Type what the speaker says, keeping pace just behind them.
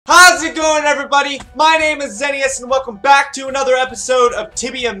it going, everybody? My name is Zeneis, and welcome back to another episode of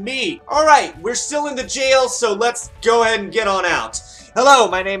TibiaME. Alright, we're still in the jail, so let's go ahead and get on out. Hello,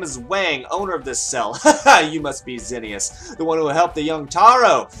 my name is Wang, owner of this cell. Haha, you must be Zeneis, the one who helped the young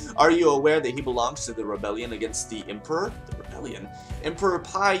Taro. Are you aware that he belongs to the rebellion against the Emperor? The rebellion? Emperor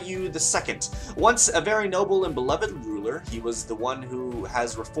Payu II. Once a very noble and beloved ruler, he was the one who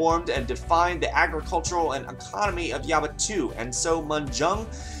has reformed and defined the agricultural and economy of Yabutu, and so Munjung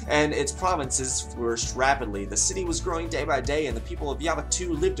and its provinces flourished rapidly. The city was growing day by day, and the people of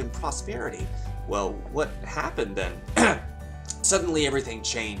Yabutu lived in prosperity. Well, what happened then? Suddenly everything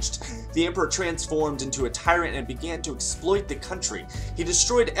changed. The emperor transformed into a tyrant and began to exploit the country. He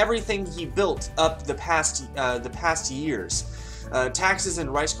destroyed everything he built up the past years. Taxes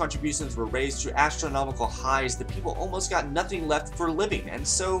and rice contributions were raised to astronomical highs. The people almost got nothing left for living, and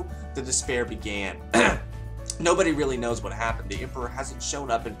so the despair began. Nobody really knows what happened. The emperor hasn't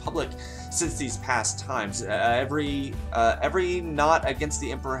shown up in public since these past times. Every knot against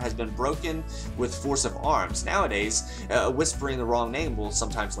the emperor has been broken with force of arms. Nowadays, whispering the wrong name will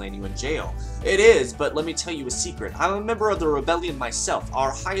sometimes land you in jail. It is, but let me tell you a secret. I'm a member of the rebellion myself.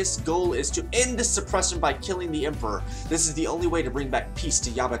 Our highest goal is to end this suppression by killing the emperor. This is the only way to bring back peace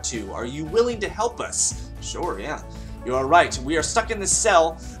to Yabutu. Are you willing to help us? Sure, yeah. You are right. We are stuck in this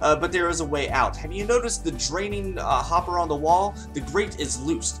cell, but there is a way out. Have you noticed the draining hopper on the wall? The grate is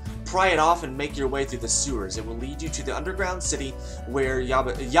loosed. Pry it off and make your way through the sewers. It will lead you to the underground city where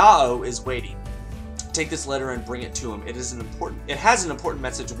Yao is waiting. Take this letter and bring it to him. It has an important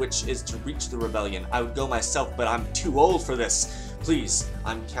message, which is to reach the rebellion. I would go myself, but I'm too old for this. Please,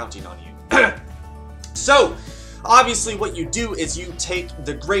 I'm counting on you. So, obviously what you do is you take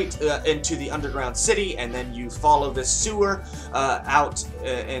the grate into the underground city, and then you follow this sewer out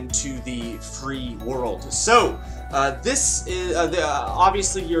into the free world. So this is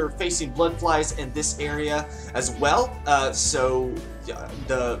obviously you're facing blood flies in this area as well. So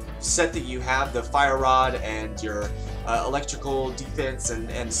the set that you have, the fire rod and your electrical defense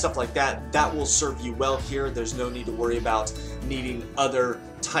and stuff like that, that will serve you well here. There's no need to worry about needing other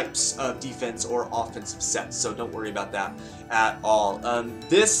types of defense or offensive sets, so don't worry about that at all.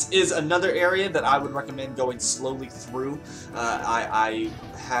 This is another area that I would recommend going slowly through. I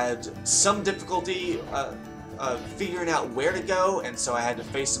had some difficulty figuring out where to go, and so I had to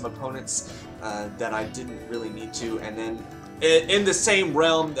face some opponents that I didn't really need to, and then in the same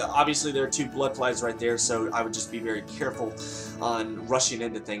realm, obviously there are two blood flies right there, so I would just be very careful on rushing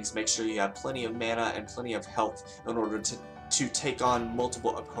into things. Make sure you have plenty of mana and plenty of health in order to take on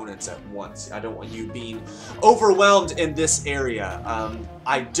multiple opponents at once. I don't want you being overwhelmed in this area.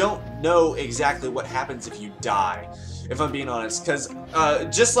 I don't know exactly what happens if you die, if I'm being honest, because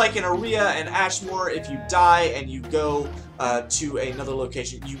just like in Aria and Ashmore, if you die and you go to another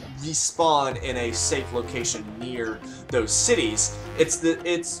location, you respawn in a safe location near those cities.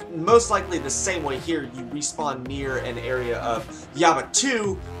 It's most likely the same way here. You respawn near an area of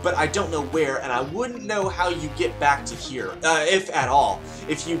Yabutu, but I don't know where, and I wouldn't know how you get back to here, if at all.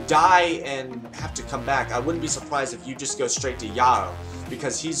 If you die and have to come back, I wouldn't be surprised if you just go straight to Yao,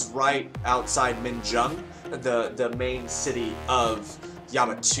 because he's right outside Minjung, the main city of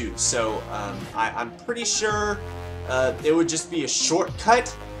Yabutu. So I'm pretty sure it would just be a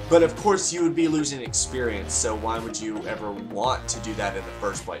shortcut, but of course you would be losing experience, so why would you ever want to do that in the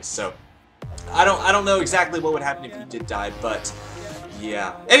first place? So I don't know exactly what would happen if you did die, but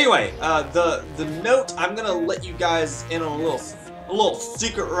yeah. Anyway, the note, I'm gonna let you guys in on a little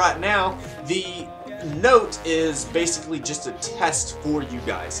secret right now. The note is basically just a test for you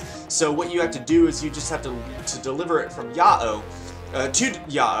guys. So what you have to do is you just have to deliver it from Yao to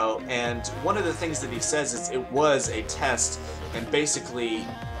Yao, and one of the things that he says is it was a test, and basically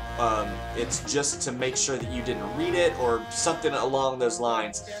it's just to make sure that you didn't read it or something along those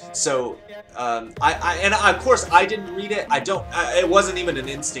lines. So of course I didn't read it. It wasn't even an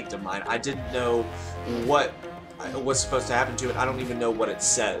instinct of mine. I didn't know what was supposed to happen to it. I don't even know what it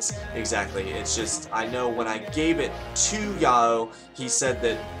says exactly. It's just I know when I gave it to Yao, he said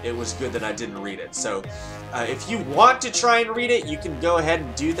that it was good that I didn't read it. So if you want to try and read it, you can go ahead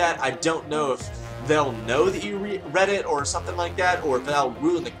and do that. I don't know if they'll know that you read it or something like that, or if they'll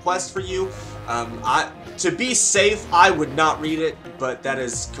ruin the quest for you. To be safe, I would not read it, but that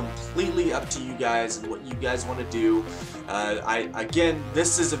is completely up to you guys and what you guys want to do. Again,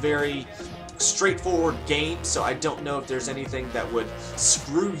 this is a very straightforward game, so I don't know if there's anything that would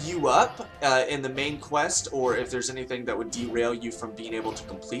screw you up in the main quest, or if there's anything that would derail you from being able to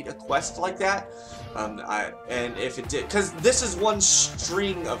complete a quest like that. And if it did, because this is one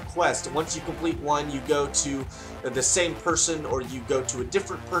string of quests. Once you complete one, you go to the same person, or you go to a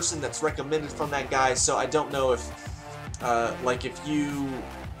different person that's recommended from that guy. So I don't know if, like, if you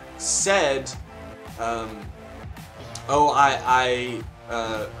said, oh,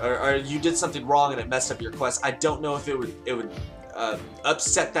 or you did something wrong and it messed up your quest, I don't know if it would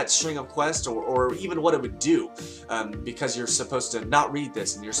upset that string of quests, or even what it would do, because you're supposed to not read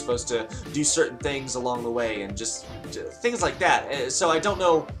this, and you're supposed to do certain things along the way, and just things like that. So I don't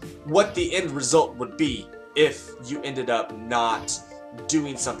know what the end result would be if you ended up not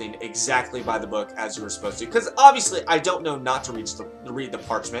doing something exactly by the book as you were supposed to. Because obviously I don't know not to read the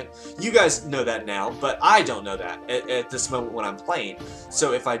parchment. You guys know that now, but I don't know that at this moment when I'm playing.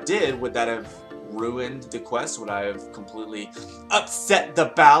 So if I did, would that have ruined the quest? Would I have completely upset the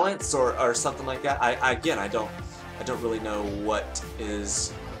balance, or something like that? Again, I don't really know what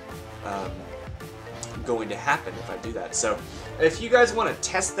is going to happen if I do that. So if you guys want to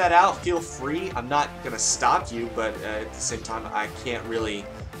test that out, feel free. I'm not going to stop you, but at the same time, I can't really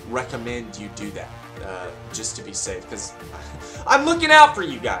recommend you do that, just to be safe, because I'm looking out for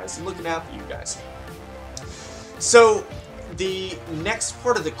you guys. I'm looking out for you guys. So the next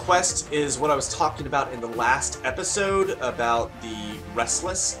part of the quest is what I was talking about in the last episode about the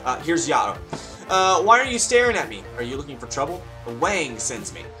Restless. Here's Yao. Why are you staring at me? Are you looking for trouble? Wang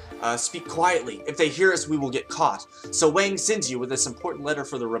sends me. Speak quietly. If they hear us, we will get caught. So Wang sends you with this important letter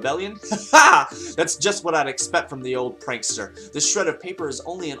for the rebellion? Ha! That's just what I'd expect from the old prankster. This shred of paper is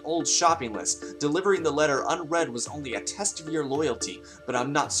only an old shopping list. Delivering the letter unread was only a test of your loyalty, but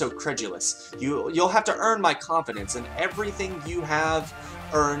I'm not so credulous. You'll have to earn my confidence, and everything you have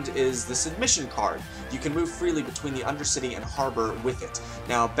earned is this admission card. You can move freely between the Undercity and Harbor with it.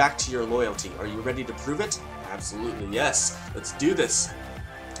 Now back to your loyalty. Are you ready to prove it? Absolutely, yes. Let's do this.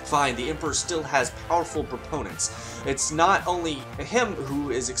 Fine, the Emperor still has powerful proponents. It's not only him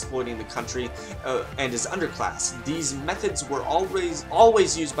who is exploiting the country and his underclass. These methods were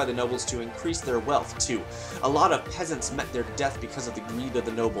always used by the nobles to increase their wealth, too. A lot of peasants met their death because of the greed of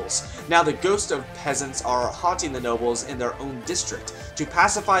the nobles. Now the ghosts of peasants are haunting the nobles in their own district. To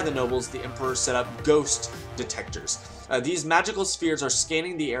pacify the nobles, the Emperor set up ghost detectors. These magical spheres are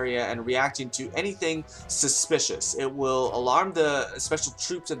scanning the area and reacting to anything suspicious. It will alarm the special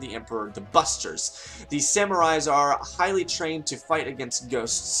troops of the Emperor, the Busters. These samurais are highly trained to fight against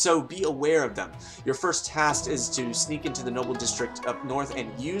ghosts, so be aware of them. Your first task is to sneak into the noble district up north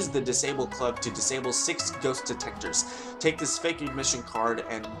and use the Disable Club to disable 6 ghost detectors. Take this fake admission card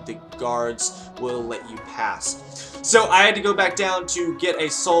and the guards will let you pass. So I had to go back down to get a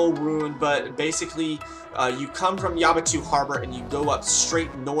soul rune, but basically you come from Yabutu Harbor and you go up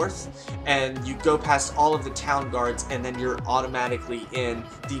straight north and you go past all of the town guards, and then you're automatically in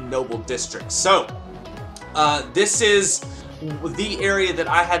the noble district. So this is the area that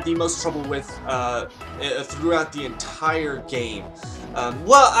I had the most trouble with throughout the entire game.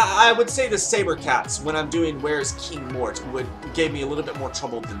 Well, I would say the Saber Cats, when I'm doing Where's King Mort, gave me a little bit more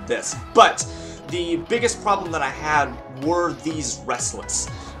trouble than this. But the biggest problem that I had were these Restless.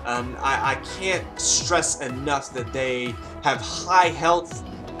 I can't stress enough that they have high health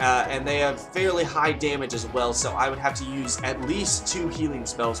and they have fairly high damage as well, so I would have to use at least 2 healing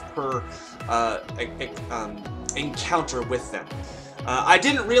spells per encounter with them. I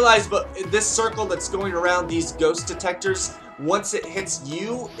didn't realize, but this circle that's going around these ghost detectors, once it hits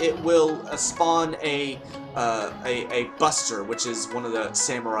you, it will spawn a buster, which is one of the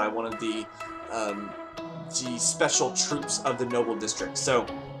samurai, one of the special troops of the noble district. So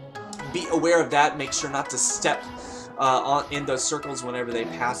be aware of that. Make sure not to step in those circles whenever they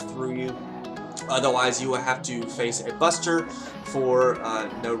pass through you. Otherwise, you will have to face a buster for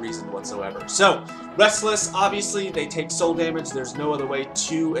no reason whatsoever. So, Restless, obviously, they take soul damage. There's no other way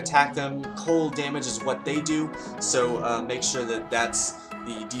to attack them. Cold damage is what they do. So, make sure that that's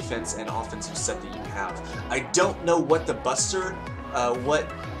the defense and offensive set that you have. I don't know what the buster, what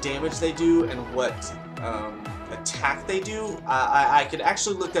damage they do, and what attack they do. I could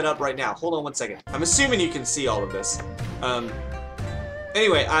actually look that up right now. Hold on one second. I'm assuming you can see all of this.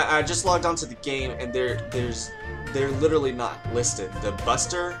 Anyway, I just logged onto the game, and they're literally not listed. The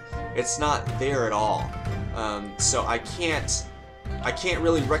buster, it's not there at all. So I can't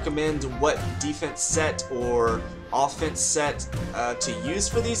really recommend what defense set or offense set to use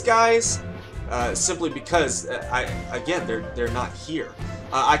for these guys, simply because again, they're not here.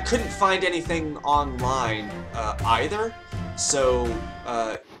 I couldn't find anything online either, so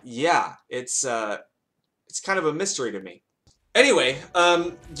yeah, it's kind of a mystery to me. Anyway,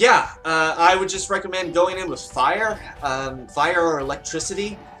 yeah, I would just recommend going in with fire. Fire or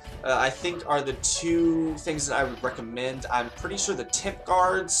electricity, I think are the two things that I would recommend. I'm pretty sure the temp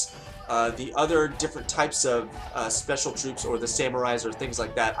guards, the other different types of special troops or the samurais or things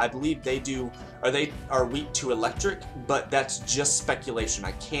like that, I believe they are weak to electric, but that's just speculation.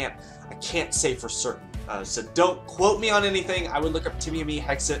 I can't say for certain. So don't quote me on anything. I would look up TibiaME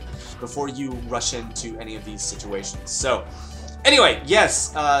Hexit before you rush into any of these situations. So anyway,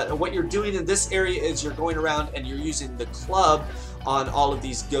 yes, what you're doing in this area is you're going around and you're using the club on all of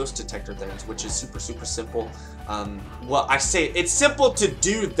these ghost detector things, which is super, super simple. Well, I say it's simple to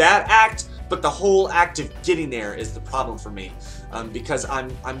do that act, but the whole act of getting there is the problem for me, because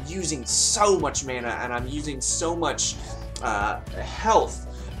I'm using so much mana and I'm using so much health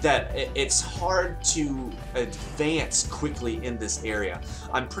that it's hard to advance quickly in this area.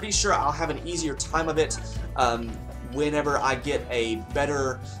 I'm pretty sure I'll have an easier time of it whenever I get a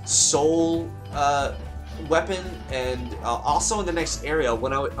better soul weapon, and also in the next area.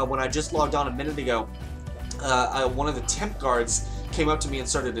 When I just logged on a minute ago, one of the temp guards came up to me and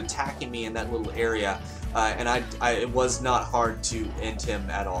started attacking me in that little area, and it was not hard to end him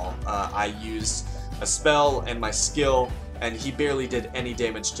at all. I used a spell and my skill, and he barely did any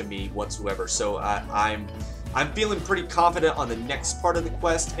damage to me whatsoever. So I'm feeling pretty confident on the next part of the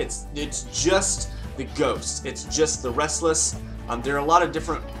quest. It's just the ghosts. It's just the restless. There are a lot of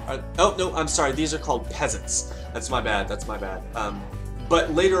different. Oh no, I'm sorry. These are called peasants. That's my bad. That's my bad.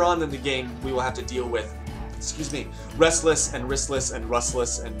 But later on in the game, we will have to deal with, excuse me, restless and ristless and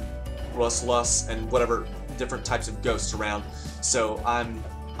rustless and rustless and whatever different types of ghosts around. So I'm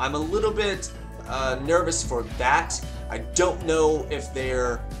a little bit nervous for that. I don't know if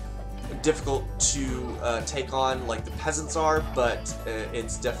they're difficult to take on like the peasants are, but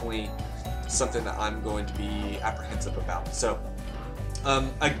it's definitely something that I'm going to be apprehensive about. So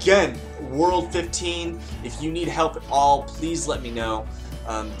again, World 15, if you need help at all, please let me know.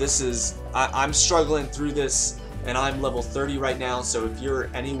 I'm struggling through this, and I'm level 30 right now, so if you're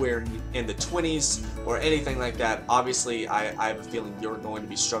anywhere in the 20s or anything like that, obviously I have a feeling you're going to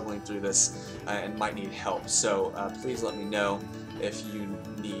be struggling through this and might need help. So please let me know if you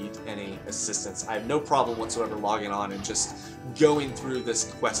need any assistance. I have no problem whatsoever logging on and just going through this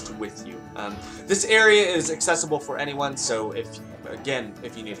quest with you. This area is accessible for anyone, so if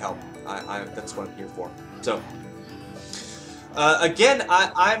you need help, that's what I'm here for. So again,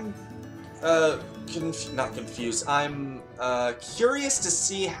 I'm not confused. I'm curious to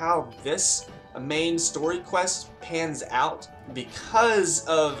see how this main story quest pans out because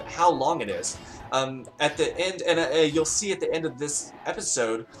of how long it is. At the end, and you'll see at the end of this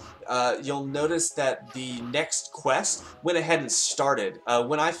episode, you'll notice that the next quest went ahead and started.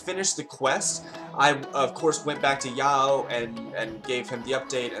 When I finished the quest, I of course went back to Yao and gave him the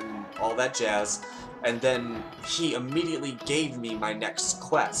update and all that jazz, and then he immediately gave me my next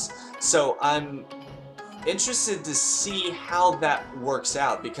quest. So I'm interested to see how that works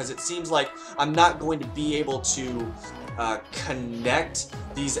out, because it seems like I'm not going to be able to connect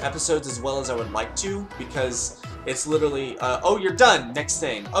these episodes as well as I would like to, because it's literally, oh, you're done, next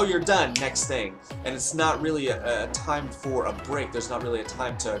thing. Oh, you're done, next thing. And it's not really a time for a break. There's not really a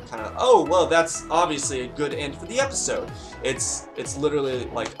time to kind of, oh, well, that's obviously a good end for the episode. It's literally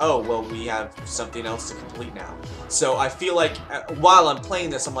like, oh, well, we have something else to complete now. So I feel like while I'm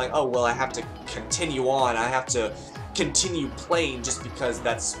playing this, I'm like, oh, well, I have to continue on. I have to continue playing just because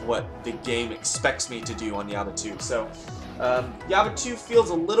that's what the game expects me to do on Yabutu. So Yabutu feels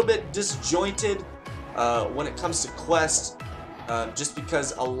a little bit disjointed when it comes to quest, just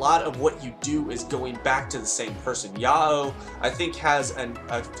because a lot of what you do is going back to the same person. Yao, I think, has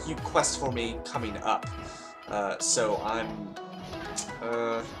a few quests for me coming up, so I'm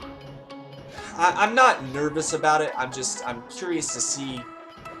not nervous about it. I'm curious to see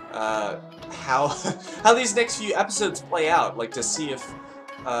how these next few episodes play out, like to see if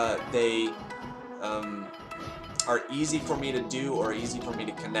they are easy for me to do or easy for me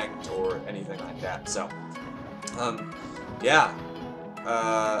to connect or anything like that. So yeah,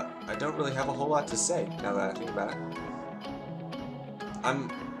 I don't really have a whole lot to say now that I think about it.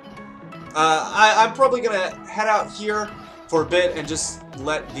 I'm probably gonna head out here for a bit and just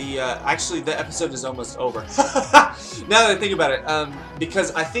let the actually the episode is almost over. Now that I think about it,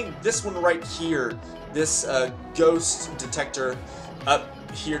 because I think this one right here, this ghost detector up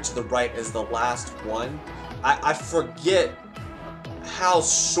here to the right, is the last one. I forget how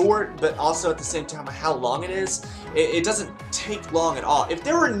short, but also at the same time how long it is. It doesn't take long at all. If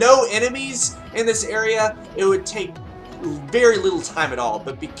there were no enemies in this area, it would take very little time at all.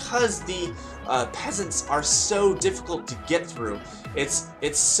 But because the peasants are so difficult to get through, it's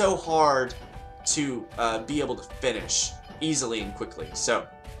so hard to be able to finish easily and quickly. So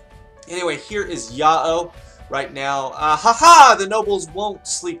anyway, here is Yao. Right now, haha, the nobles won't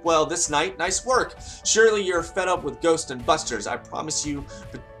sleep well this night. Nice work. Surely you're fed up with ghosts and busters. I promise you,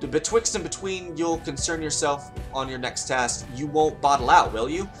 betwixt and between, you'll concern yourself on your next task. You won't bottle out, will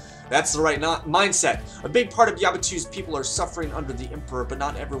you? That's the right mindset. A big part of Yabutu's people are suffering under the Emperor, but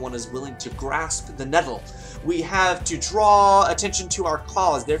not everyone is willing to grasp the nettle. We have to draw attention to our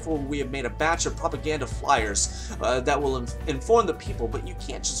cause, therefore we have made a batch of propaganda flyers that will inform the people, but you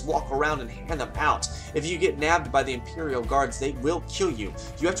can't just walk around and hand them out. If you get nabbed by the Imperial Guards, they will kill you.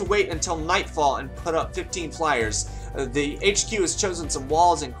 You have to wait until nightfall and put up 15 flyers. The HQ has chosen some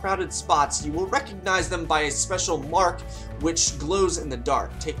walls and crowded spots. You will recognize them by a special mark which glows in the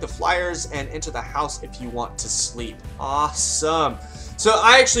dark. Take the flyers and enter the house if you want to sleep. Awesome. So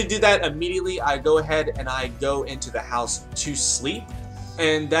I actually do that immediately. I go ahead and I go into the house to sleep,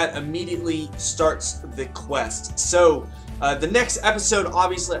 and that immediately starts the quest. So the next episode,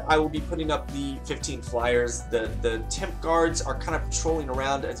 obviously, I will be putting up the 15 flyers. The temp guards are kind of patrolling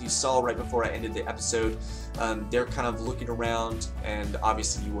around, as you saw right before I ended the episode. They're kind of looking around, and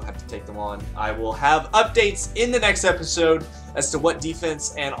obviously you will have to take them on. I will have updates in the next episode as to what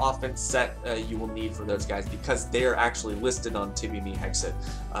defense and offense set you will need for those guys, because they're actually listed on TibiaME Hexit.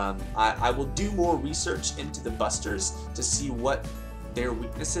 I will do more research into the busters to see what their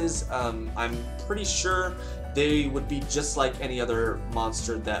weaknesses. I'm pretty sure they would be just like any other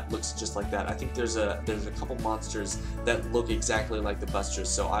monster that looks just like that. I think there's a couple monsters that look exactly like the busters,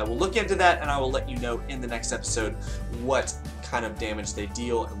 so I will look into that and I will let you know in the next episode what kind of damage they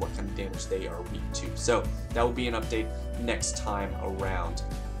deal and what kind of damage they are weak to. So that will be an update next time around.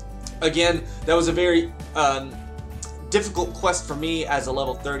 Again, that was a very difficult quest for me as a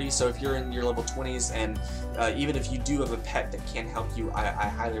level 30, so if you're in your level 20s and even if you do have a pet that can help you, I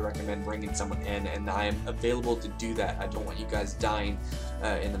highly recommend bringing someone in, and I am available to do that. I don't want you guys dying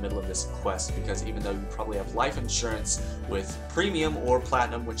in the middle of this quest, because even though you probably have life insurance with premium or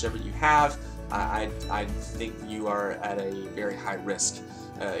platinum, whichever you have, I think you are at a very high risk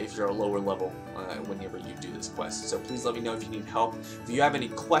if you're a lower level whenever you do this quest. So please let me know if you need help. If you have any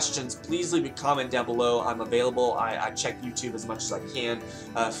questions, please leave a comment down below. I'm available. I check YouTube as much as I can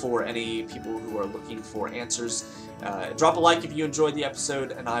for any people who are looking for answers. Drop a like if you enjoyed the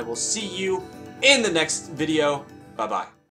episode, and I will see you in the next video. Bye-bye.